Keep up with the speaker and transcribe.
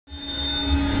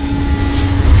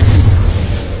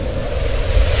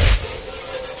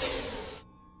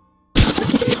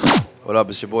What up?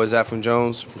 It's your boy Xaphoon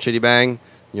Jones from Chiddy Bang.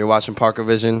 You're watching Parker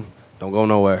Vision. Don't go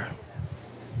nowhere.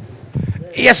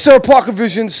 Yes, sir. Parker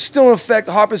Vision still in effect.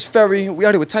 Harper's Ferry. We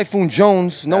out here with Xaphoon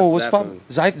Jones. Noah, what's poppin'?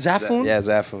 Xaphoon? Yeah,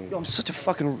 Xaphoon. Yo, I'm such a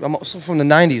fucking. I'm also from the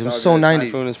 '90s. I'm so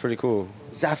 '90s. Xaphoon is pretty cool.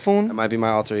 Xaphoon? That might be my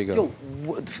alter ego.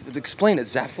 Yo, explain it.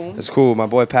 Xaphoon? It's cool. My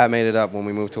boy Pat made it up when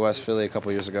we moved to West Philly a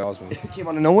couple years ago. It came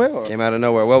out of nowhere? Or? Came out of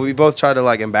nowhere. Well, we both tried to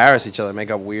like embarrass each other,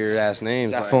 make up weird ass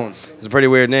names. Xaphoon. Like, it's a pretty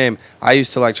weird name. I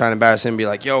used to like try and embarrass him and be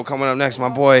like, yo, coming up next, my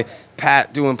boy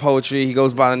Pat doing poetry. He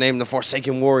goes by the name The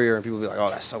Forsaken Warrior. And people would be like,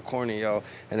 oh, that's so corny, yo.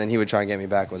 And then he would try and get me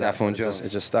back with Xaphoon Jones. It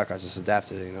just stuck. I just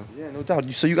adapted it, you know? Yeah, no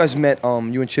doubt. So you guys met,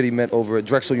 you and Chiddy met over at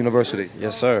Drexel University.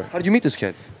 Yes, sir. How did you meet this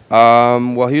kid?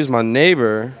 Well, he was my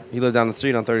neighbor. He lived down the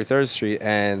street on 33rd Street,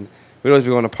 and we'd always be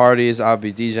going to parties. I'd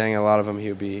be DJing a lot of them. He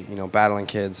would be, battling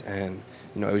kids, and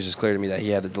it was just clear to me that he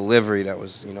had a delivery that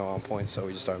was, on point. So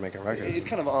we just started making records. It's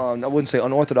kind of, I wouldn't say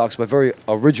unorthodox, but very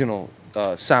original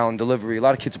sound delivery. A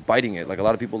lot of kids biting it. Like a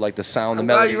lot of people like the sound, the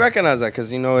melody. I'm glad you recognize that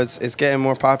because it's getting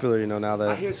more popular. Now that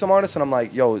I hear some artists, and I'm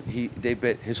like, yo, they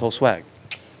bit his whole swag.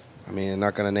 I mean, I'm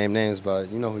not gonna name names, but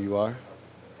you know who you are.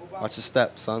 Watch your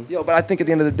step, son. Yo, but I think at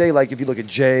the end of the day, like if you look at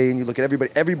Jay and you look at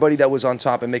everybody that was on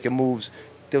top and making moves,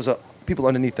 there was people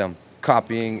underneath them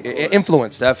copying,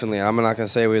 influence. Definitely. I'm not gonna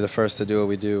say we're the first to do what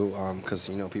we do, because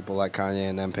people like Kanye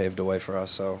and them paved the way for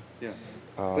us. So. Yeah.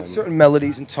 But certain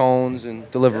melodies and tones and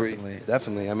delivery.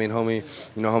 Definitely. I mean,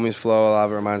 homie's flow. A lot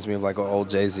of it reminds me of like old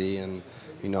Jay-Z, and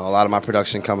a lot of my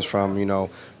production comes from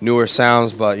newer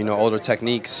sounds, but older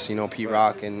techniques. Pete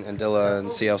Rock and Dilla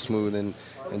and CL Smooth and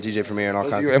DJ Premier and all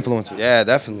kinds of your influences. Yeah,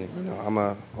 definitely. I'm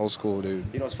a old school dude.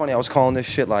 It's funny. I was calling this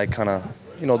shit like kind of,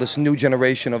 this new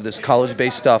generation of this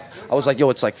college-based stuff. I was like, yo,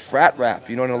 it's like frat rap,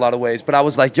 in a lot of ways. But I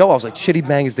was like, Chiddy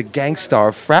Bang is the gangstar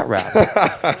of frat rap.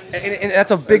 and that's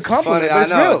a big compliment. But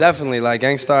it's real. Definitely. Like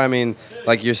gangstar, I mean,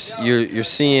 like you're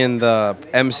seeing the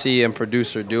MC and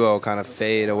producer duo kind of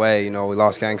fade away. We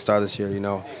lost Gangstar this year.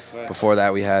 Before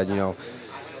that we had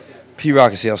P Rock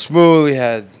and CL Smooth. We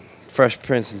had Fresh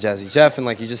Prince and Jazzy Jeff, and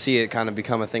like you just see it kind of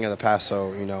become a thing of the past.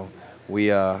 So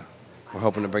we're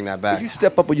hoping to bring that back. But you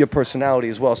step up with your personality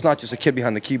as well. It's not just a kid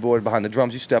behind the keyboard, behind the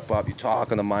drums. You step up, you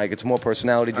talk on the mic. It's more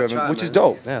personality driven, which is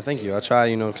dope. Yeah, thank you. I try,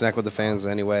 connect with the fans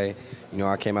anyway.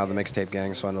 I came out of the mixtape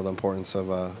gang, so I know the importance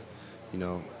of,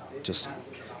 just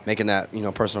making that,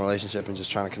 personal relationship and just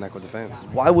trying to connect with the fans.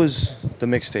 Why was the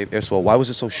mixtape Air Swell? Why was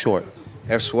it so short?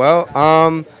 Air Swell?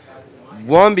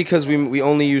 One, because we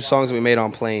only use songs that we made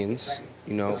on planes.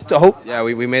 That's dope. Yeah,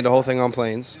 we made the whole thing on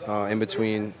planes in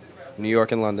between New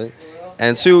York and London.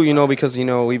 And two, because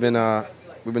we've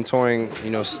been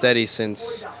touring, steady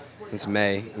since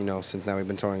May. Since now we've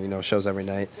been touring, shows every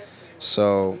night.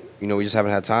 So we just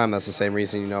haven't had time. That's the same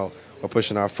reason we're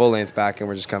pushing our full length back, and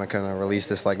we're just kind of release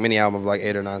this like mini album of like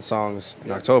 8 or 9 songs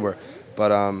in October. But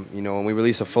when we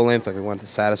release a full length, like we wanted to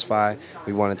satisfy,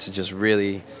 we wanted to just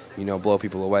really blow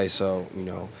people away. So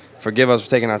forgive us for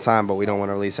taking our time, but we don't want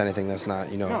to release anything that's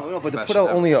not No, but to put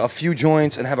out only a few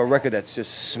joints and have a record that's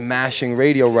just smashing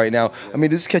radio right now. I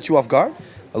mean, does this catch you off guard?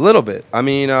 A little bit. I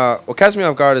mean, what catches me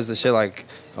off guard is the shit like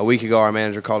a week ago our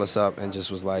manager called us up and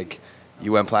just was like,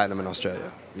 you went platinum in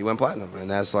Australia. You went platinum, and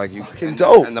that's like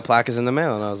dope. And the plaque is in the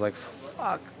mail, and I was like,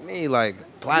 fuck me, like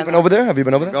platinum. Have you been over there? Have you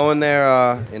been over there? Going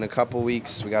there in a couple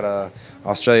weeks. We got a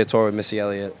Australia tour with Missy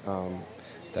Elliott.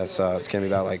 It's gonna be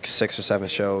about like 6 or 7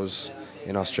 shows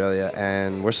in Australia,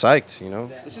 and we're psyched.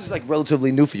 This is like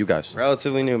relatively new for you guys.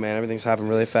 Relatively new, man. Everything's happened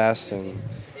really fast, and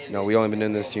we only been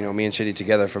doing this, me and Chiddy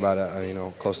together for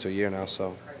about close to a year now.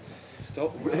 So.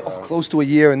 Close to a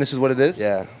year, and this is what it is?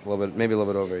 Yeah, a little bit, maybe a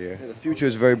little bit over a year. Yeah, the future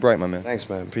is very bright, my man. Thanks,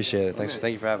 man. Appreciate it.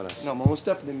 Thank you for having us. No, most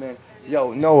definitely, man.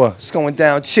 Yo, Noah, it's going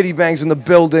down. Chiddy Bang's in the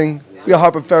building. We are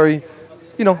Harper Ferry.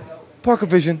 Parker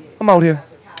Vision. I'm out here.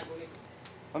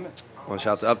 Well,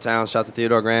 shout out to Uptown, shout out to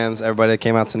Theodore Grams, everybody that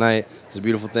came out tonight. It's a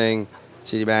beautiful thing.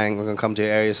 Chiddy Bang, we're going to come to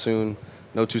your area soon.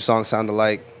 No 2 songs sound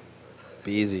alike.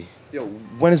 Be easy. Yo,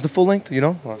 when is the full length,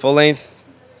 Full length,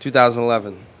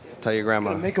 2011. Tell your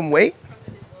grandma. Make him wait?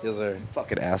 Yes, sir.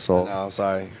 Fucking asshole. No, I'm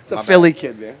sorry. It's a Philly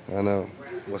kid, man. I know.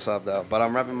 What's up, though? But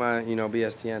I'm repping my,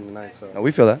 BSTN tonight, so. No,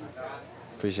 we feel that.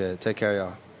 Appreciate it. Take care,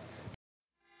 y'all.